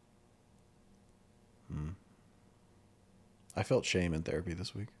 I felt shame in therapy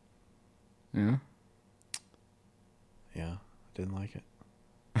this week. Yeah. Yeah. I didn't like it.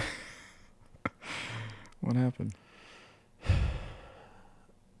 What happened?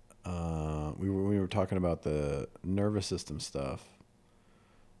 We were talking about the nervous system stuff.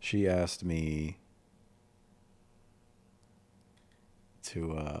 She asked me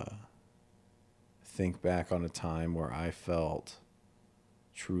to think back on a time where I felt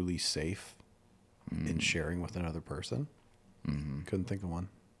truly safe in sharing with another person. Mm-hmm. Couldn't think of one.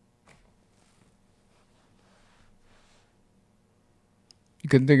 You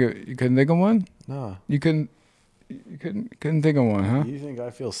couldn't think of one? Nah. You couldn't think of one, huh? You think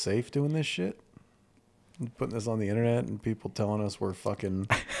I feel safe doing this shit? Putting this on the internet and people telling us we're fucking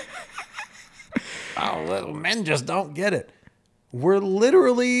oh, little men just don't get it. We're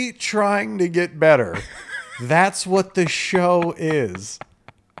literally trying to get better. That's what the show is.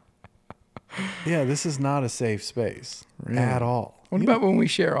 Yeah, this is not a safe space at all. What about when we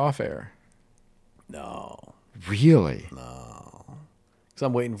share off air? No. Really? No. Because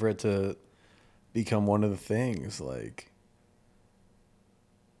I'm waiting for it to become one of the things, like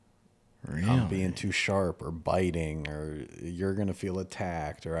Really? I'm being too sharp or biting or you're going to feel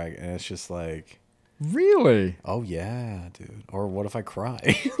attacked and it's just like, Really? oh yeah, dude. Or what if I cry?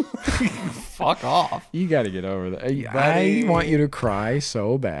 Fuck off. You got to get over that. Buddy. I want you to cry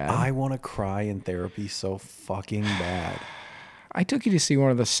so bad. I want to cry in therapy so fucking bad. I took you to see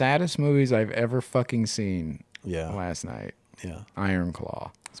one of the saddest movies I've ever fucking seen Yeah. last night. Yeah. Iron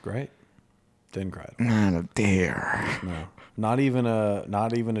Claw. It's great. Didn't cry. Not a dare. No. Not even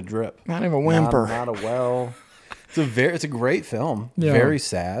a drip. Not even a whimper. Not a well. It's a great film. Yeah. Very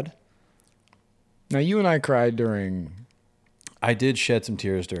sad. Now, you and I cried during I did shed some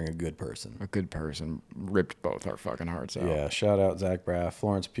tears during A Good Person. A Good Person. Ripped both our fucking hearts out. Yeah, shout out Zach Braff.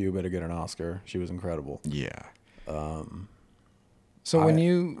 Florence Pugh better get an Oscar. She was incredible. Yeah. So when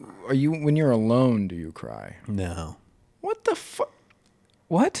you're alone, do you cry? No. What the fuck?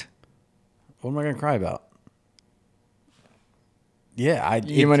 What? What am I going to cry about? Yeah,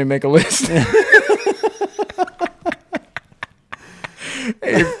 You want to make a list?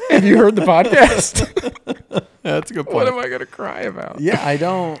 Hey, have you heard the podcast? that's a good point. What am I going to cry about? Yeah, I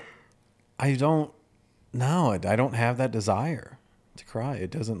don't no, I don't have that desire to cry.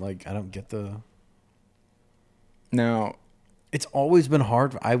 It doesn't I don't get the. Now, It's always been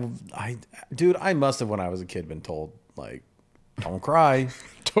hard. Dude, I must have when I was a kid been told don't cry.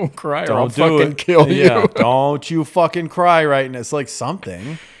 don't cry or Don't I'll do fucking it. kill you. Yeah, don't you fucking cry right now. It's like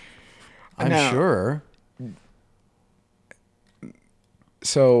something. I'm Now- sure.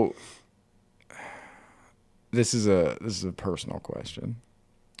 So this is a personal question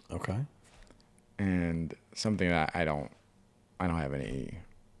Okay. and something that I don't have any.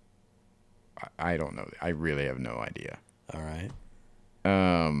 I don't know. I really have no idea. All right.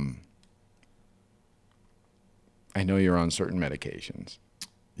 I know you're on certain medications.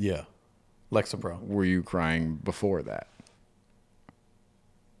 Yeah. Lexapro. Were you crying before that?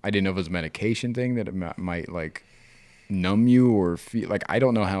 I didn't know if it was a medication thing that it might numb you or feel I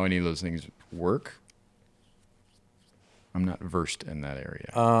don't know how any of those things work. I'm not versed in that area.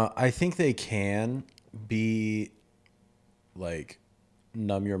 I think they can be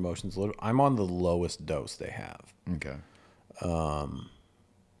numb your emotions a little. I'm on the lowest dose they have. Okay.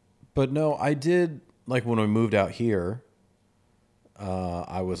 But no, I did when we moved out here,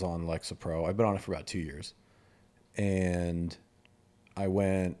 I was on Lexapro. I've been on it for about 2 years. And I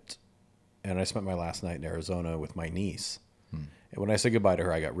went and I spent my last night in Arizona with my niece. And when I said goodbye to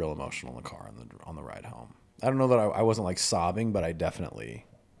her, I got real emotional in the car on the ride home. I don't know that I wasn't sobbing, but I definitely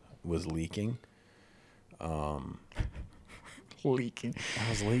was leaking. Leaking. I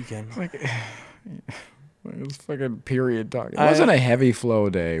was leaking. It was fucking period talk. It wasn't a heavy flow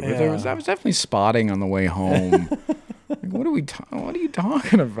day, but I was definitely spotting on the way home. What are you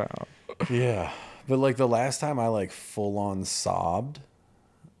talking about? Yeah. But the last time I full on sobbed,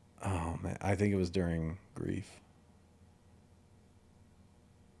 oh man, I think it was during grief.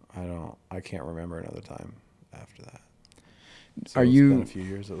 I can't remember another time after that. So Are it's you been a few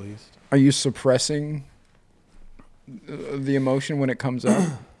years at least? Are you suppressing the emotion when it comes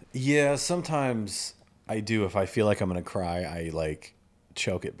up? Yeah, sometimes I do. If I feel like I'm gonna cry, I like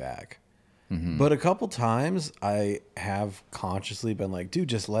choke it back. But a couple times I have consciously been like, dude,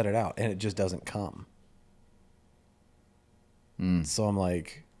 just let it out, and it just doesn't come. So I'm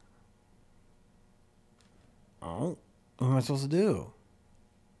like, oh, what am I supposed to do?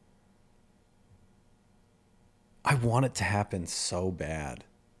 I want it to happen so bad.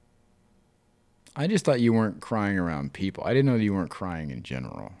 I just thought you weren't crying around people. I didn't know that you weren't crying in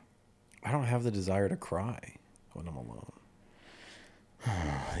general. I don't have the desire to cry when I'm alone.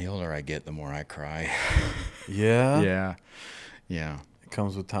 The older I get, the more I cry. Yeah? Yeah. Yeah. It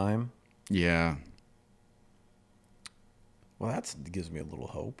comes with time. Yeah. Well, that gives me a little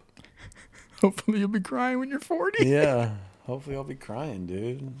hope. Hopefully you'll be crying when you're 40. Yeah. Hopefully I'll be crying,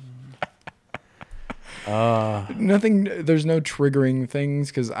 dude. Nothing, there's no triggering things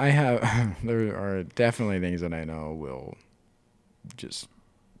because I have, there are definitely things that I know will just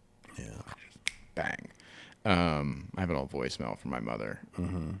Yeah. bang. I have an old voicemail from my mother.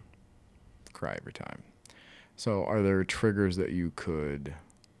 Cry every time. So are there triggers that you could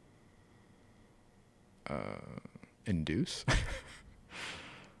induce?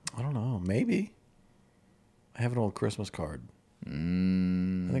 I don't know. Maybe. I have an old Christmas card. I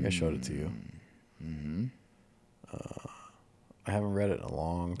think I showed it to you. I haven't read it in a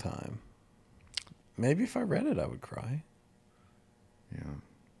long time. Maybe if I read it, I would cry. Yeah.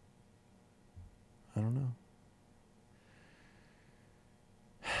 I don't know.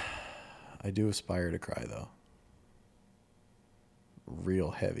 I do aspire to cry, though.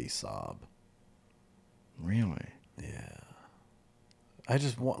 Real heavy sob. Really? Yeah. I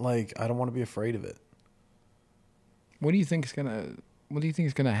just want, like, I don't want to be afraid of it. What do you think is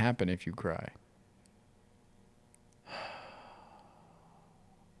gonna happen if you cry?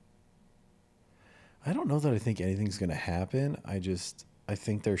 I don't know that I think anything's going to happen. I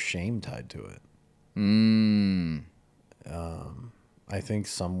think there's shame tied to it. I think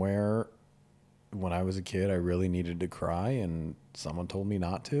somewhere when I was a kid, I really needed to cry and someone told me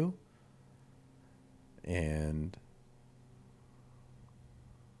not to. And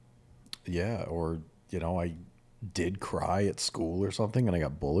yeah, or, I did cry at school or something and I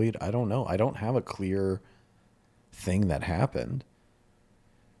got bullied. I don't know. I don't have a clear thing that happened,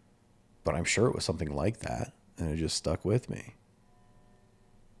 but I'm sure it was something like that and it just stuck with me.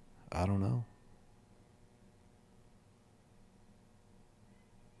 I don't know.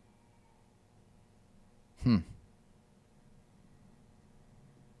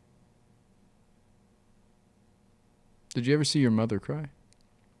 Did you ever see your mother cry?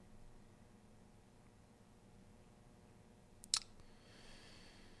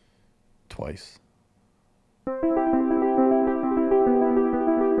 Twice.